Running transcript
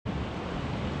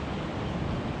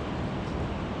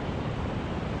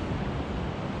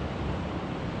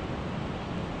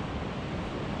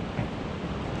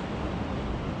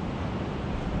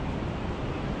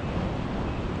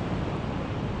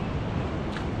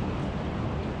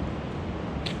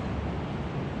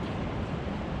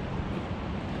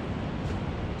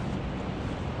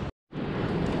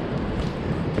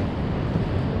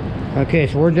Okay,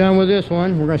 so we're done with this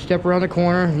one. We're going to step around the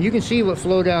corner. You can see what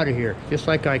flowed out of here, just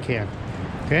like I can.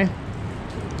 Okay?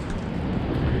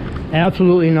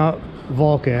 Absolutely not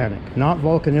volcanic. Not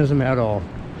volcanism at all.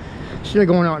 Instead of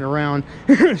going out and around,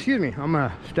 excuse me, I'm going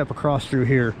to step across through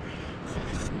here.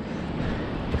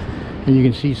 And you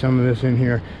can see some of this in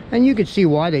here. And you can see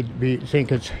why they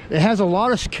think it has a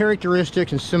lot of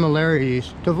characteristics and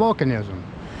similarities to volcanism.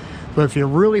 But if you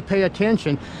really pay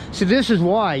attention, see, this is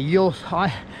why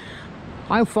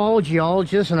I follow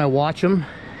geologists and I watch them.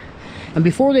 And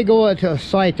before they go to a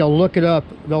site, they'll look it up.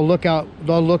 They'll look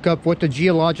up what the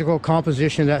geological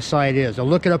composition of that site is. They'll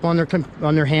look it up on their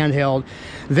handheld.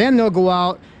 Then they'll go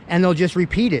out and they'll just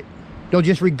repeat it. They'll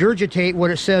just regurgitate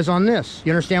what it says on this.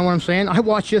 You understand what I'm saying? I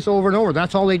watch this over and over.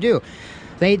 That's all they do.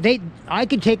 I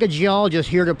could take a geologist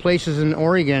here to places in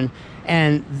Oregon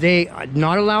and they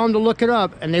not allow them to look it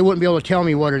up, and they wouldn't be able to tell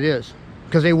me what it is,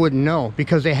 because they wouldn't know,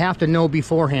 because they have to know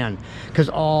beforehand, because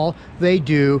all they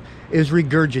do is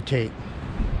regurgitate.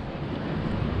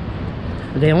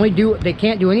 They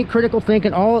can't do any critical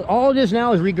thinking. All it is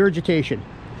now is regurgitation.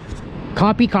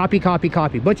 Copy, copy, copy,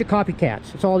 copy. Bunch of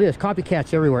copycats. That's all it is.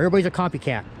 Copycats everywhere. Everybody's a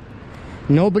copycat.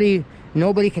 Nobody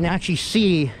can actually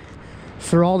see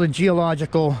through all the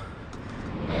geological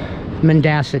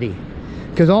mendacity,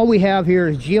 because all we have here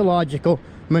is geological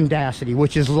mendacity,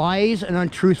 which is lies and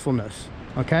untruthfulness.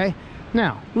 Okay,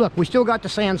 now look, we still got the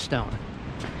sandstone.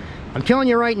 I'm telling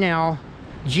you right now,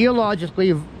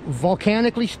 geologically,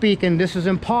 volcanically speaking, this is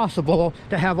impossible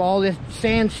to have all this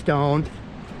sandstone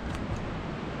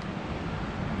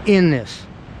in this.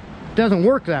 It doesn't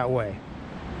work that way.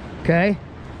 Okay,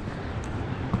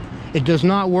 it does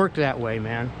not work that way,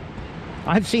 man.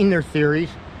 I've seen their theories.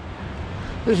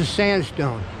 This is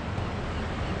sandstone.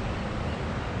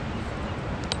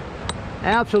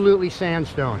 Absolutely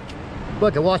sandstone.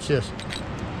 Look, watch this.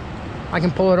 I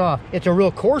can pull it off. It's a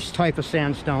real coarse type of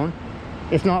sandstone.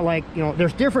 It's not like, you know,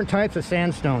 there's different types of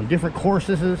sandstone, different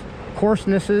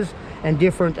coarsenesses, and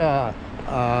different what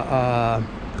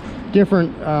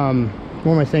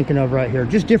am I thinking of right here?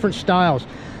 Just different styles.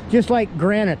 Just like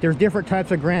granite, there's different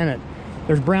types of granite.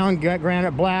 There's brown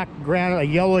granite, black granite, a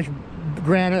yellowish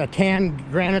granite, a tan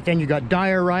granite. Then you got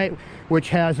diorite, which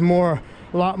has a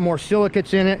lot more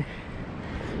silicates in it.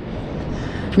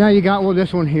 Now you got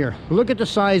this one here. Look at the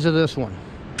size of this one.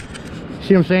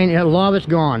 See what I'm saying? A lot of it's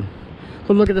gone,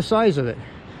 but look at the size of it.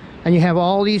 And you have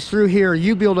all these through here.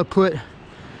 You'd be able to put,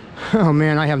 oh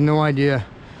man, I have no idea,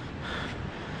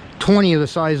 20 of the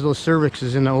size of those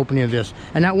cervixes in the opening of this.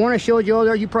 And that one I showed you over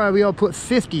there, you probably be able to put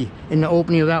 50 in the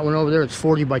opening of that one over there. It's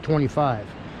 40 by 25.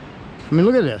 I mean,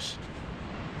 look at this.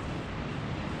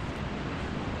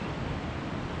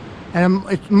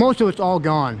 And most of it's all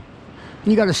gone.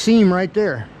 And you got a seam right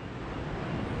there.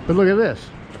 But look at this.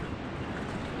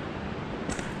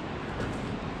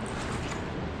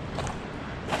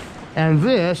 And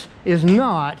this is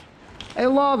not a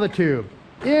lava tube.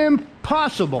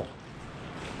 Impossible.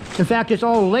 In fact, it's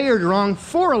all layered wrong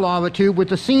for a lava tube with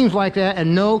the seams like that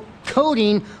and no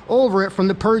coating over it from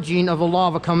the purging of the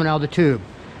lava coming out of the tube.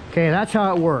 Okay, that's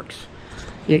how it works.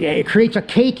 It creates a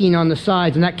caking on the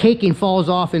sides, and that caking falls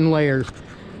off in layers.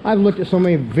 I've looked at so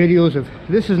many videos of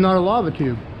this is not a lava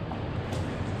tube.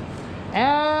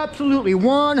 Absolutely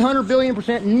 100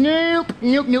 billion%. Nope,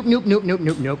 nope, nope, nope, nope, nope,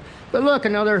 nope, nope. But look,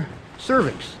 another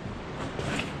cervix.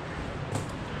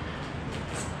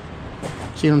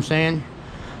 See what I'm saying?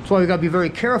 That's why we got to be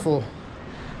very careful,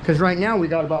 because right now we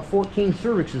got about 14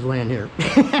 cervixes laying here.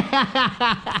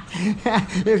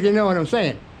 If you know what I'm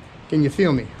saying. Can you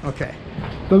feel me? Okay.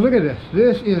 But look at this.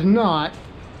 This is not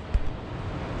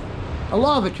a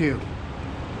lava tube.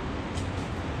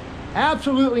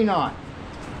 Absolutely not.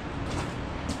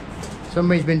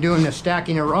 Somebody's been doing the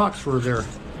stacking of rocks for their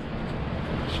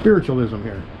spiritualism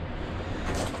here.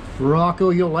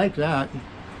 Rocco, you'll like that.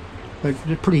 But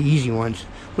they're pretty easy ones.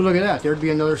 But look at that. There'd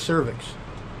be another cervix.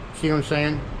 See what I'm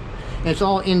saying? And it's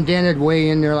all indented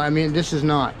way in there. I mean, this is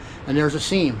not. And there's a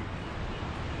seam.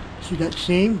 See that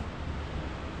seam?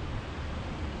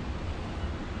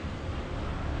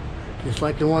 Just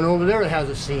like the one over there that has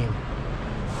a seam.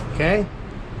 Okay?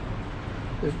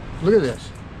 Look at this.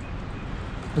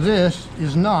 This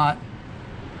is not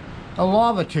a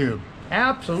lava tube.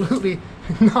 Absolutely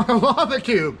not a lava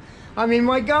tube. I mean,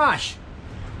 my gosh.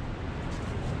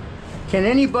 Can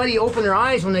anybody open their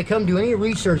eyes when they come do any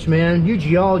research, man? You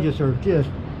geologists are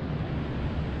just...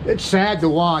 It's sad to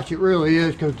watch. It really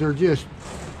is, because they're just...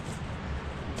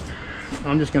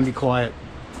 I'm just going to be quiet.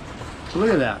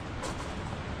 Look at that.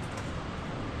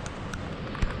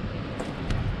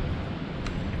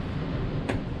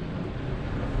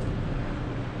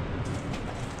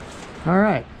 All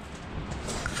right.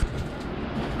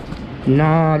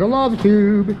 Not a lava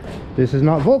tube. This is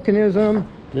not volcanism.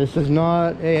 This is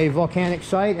not a volcanic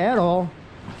site at all.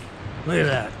 Look at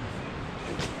that.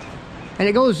 And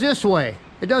it goes this way.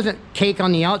 It doesn't cake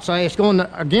on the outside. It's going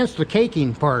against the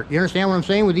caking part. You understand what I'm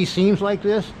saying with these seams like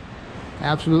this?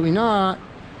 Absolutely not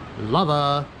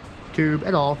lava tube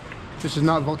at all. This is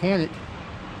not volcanic.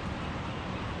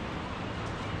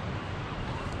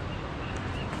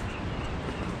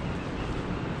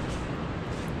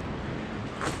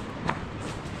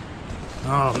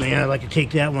 Oh man, I'd like to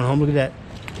take that one home. Look at that.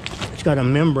 It's got a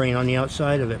membrane on the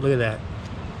outside of it. Look at that.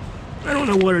 I don't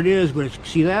know what it is, but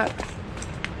see that?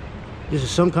 This is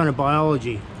some kind of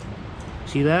biology.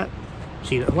 See that?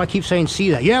 See that? Well, I keep saying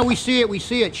see that. Yeah, we see it. We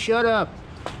see it. Shut up.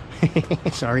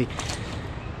 Sorry.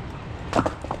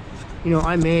 You know,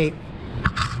 I may...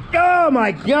 Oh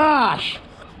my gosh!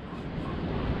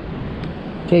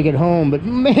 Take it home, but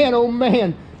man, oh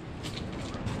man.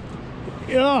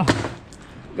 Yeah.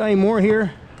 Got any more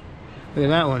here? Look at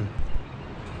that one.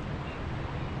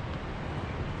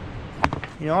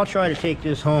 You know, I'll try to take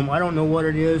this home. I don't know what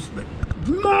it is, but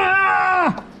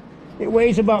it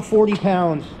weighs about 40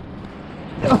 pounds.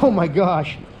 Oh my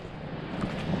gosh.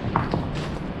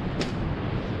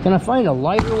 Can I find a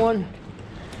lighter one?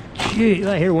 Gee,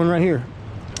 I hear one right here.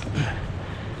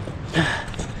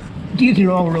 These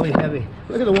are all really heavy.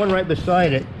 Look at the one right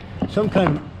beside it. Some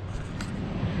kind of...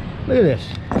 Look at this.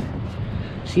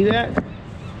 See that?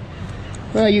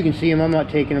 Well, you can see them. I'm not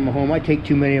taking them home. I take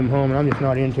too many of them home, and I'm just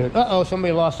not into it. Uh-oh,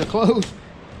 somebody lost their clothes.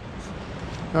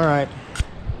 All right.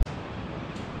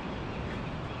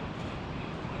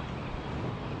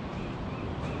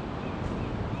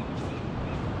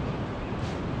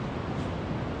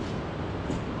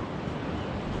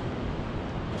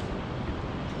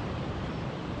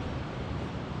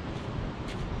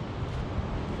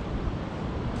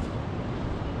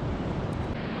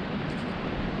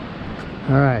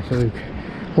 All right, so we've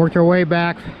worked our way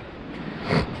back.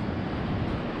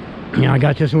 Yeah, I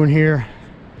got this one here.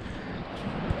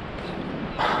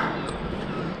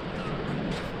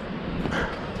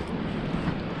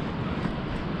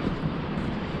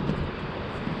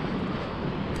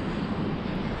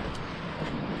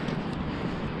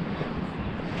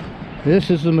 This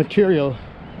is the material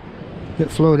that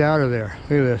flowed out of there.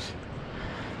 Look at this.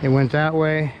 It went that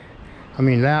way. I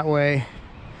mean that way.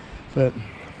 But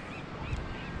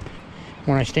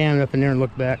when I stand up in there and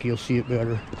look back, you'll see it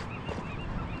better.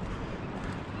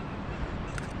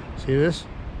 See this?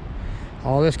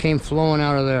 All this came flowing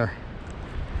out of there.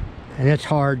 And it's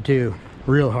hard too.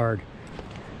 Real hard.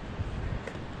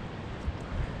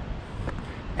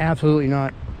 Absolutely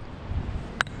not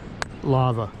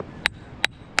lava.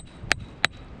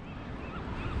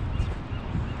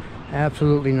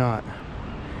 Absolutely not.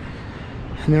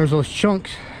 And there's those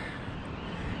chunks,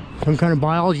 some kind of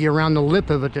biology around the lip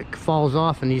of it that falls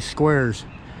off in these squares.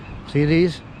 See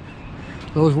these?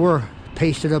 Those were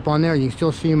pasted up on there. You can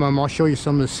still see them. I'll show you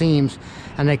some of the seams,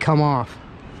 and they come off.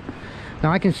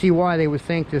 Now I can see why they would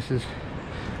think this is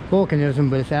volcanism,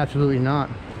 but it's absolutely not.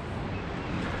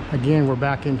 Again, we're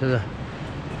back into the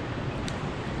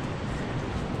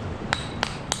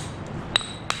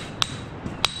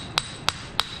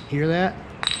hear that?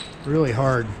 Really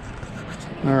hard.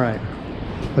 All right.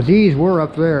 But these were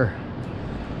up there.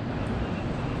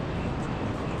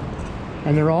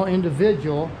 And they're all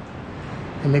individual,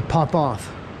 and they pop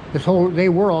off. They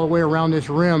were all the way around this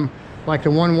rim, like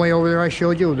the one way over there I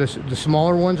showed you. The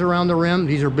smaller ones around the rim,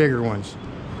 these are bigger ones.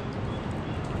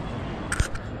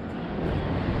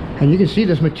 And you can see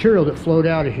this material that flowed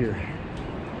out of here.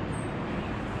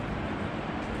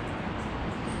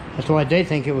 That's why they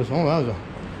think it was, oh, that was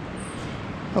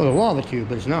a lava tube,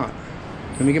 but it's not.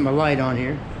 Let me get my light on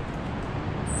here.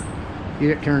 Get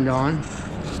it turned on.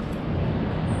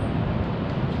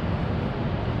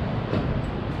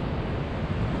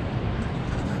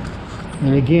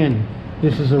 And again,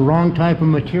 this is the wrong type of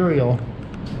material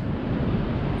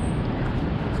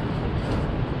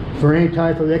for any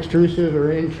type of extrusive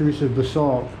or intrusive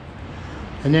basalt.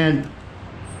 And then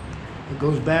it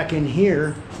goes back in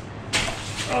here.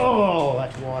 Oh,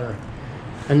 that's water.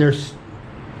 And there's,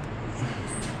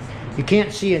 you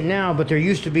can't see it now, but there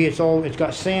used to be, it's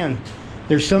got sand.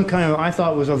 There's some kind of, I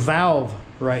thought it was a valve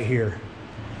right here.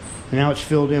 Now it's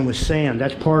filled in with sand.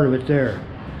 That's part of it there.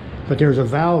 But there's a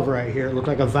valve right here. It looked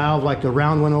like a valve like the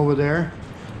round one over there.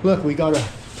 Look, we got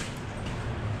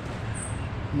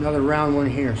another round one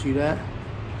here. See that?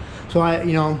 So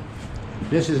you know,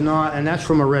 this is not, and that's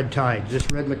from a red tide. This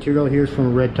red material here is from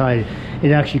a red tide.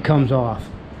 It actually comes off.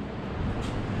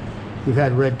 We've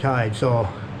had red tide, so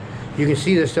You can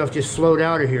see this stuff just flowed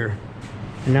out of here,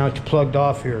 and now it's plugged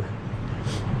off here.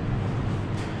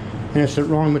 And it's the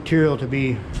wrong material to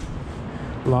be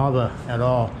lava at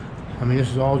all. I mean,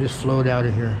 this is all just flowed out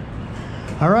of here.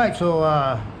 All right,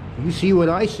 so you see what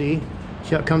I see.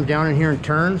 See how it comes down in here and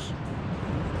turns?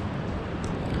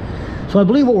 So I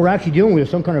believe what we're actually dealing with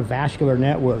is some kind of vascular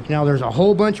network. Now there's a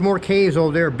whole bunch more caves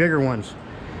over there, bigger ones.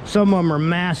 Some of them are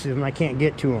massive and I can't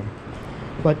get to them.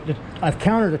 But I've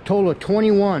counted a total of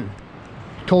 21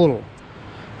 total.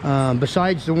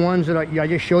 Besides the ones that I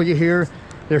just showed you here,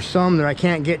 there's some that I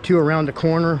can't get to around the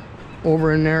corner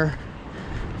over in there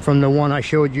from the one I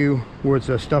showed you with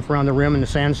the stuff around the rim and the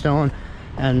sandstone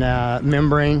and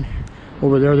membrane.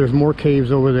 Over there, there's more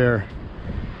caves over there.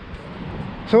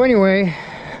 So anyway,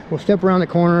 we'll step around the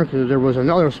corner because there was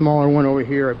another smaller one over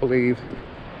here, I believe.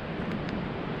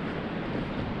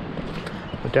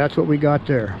 But that's what we got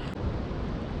there.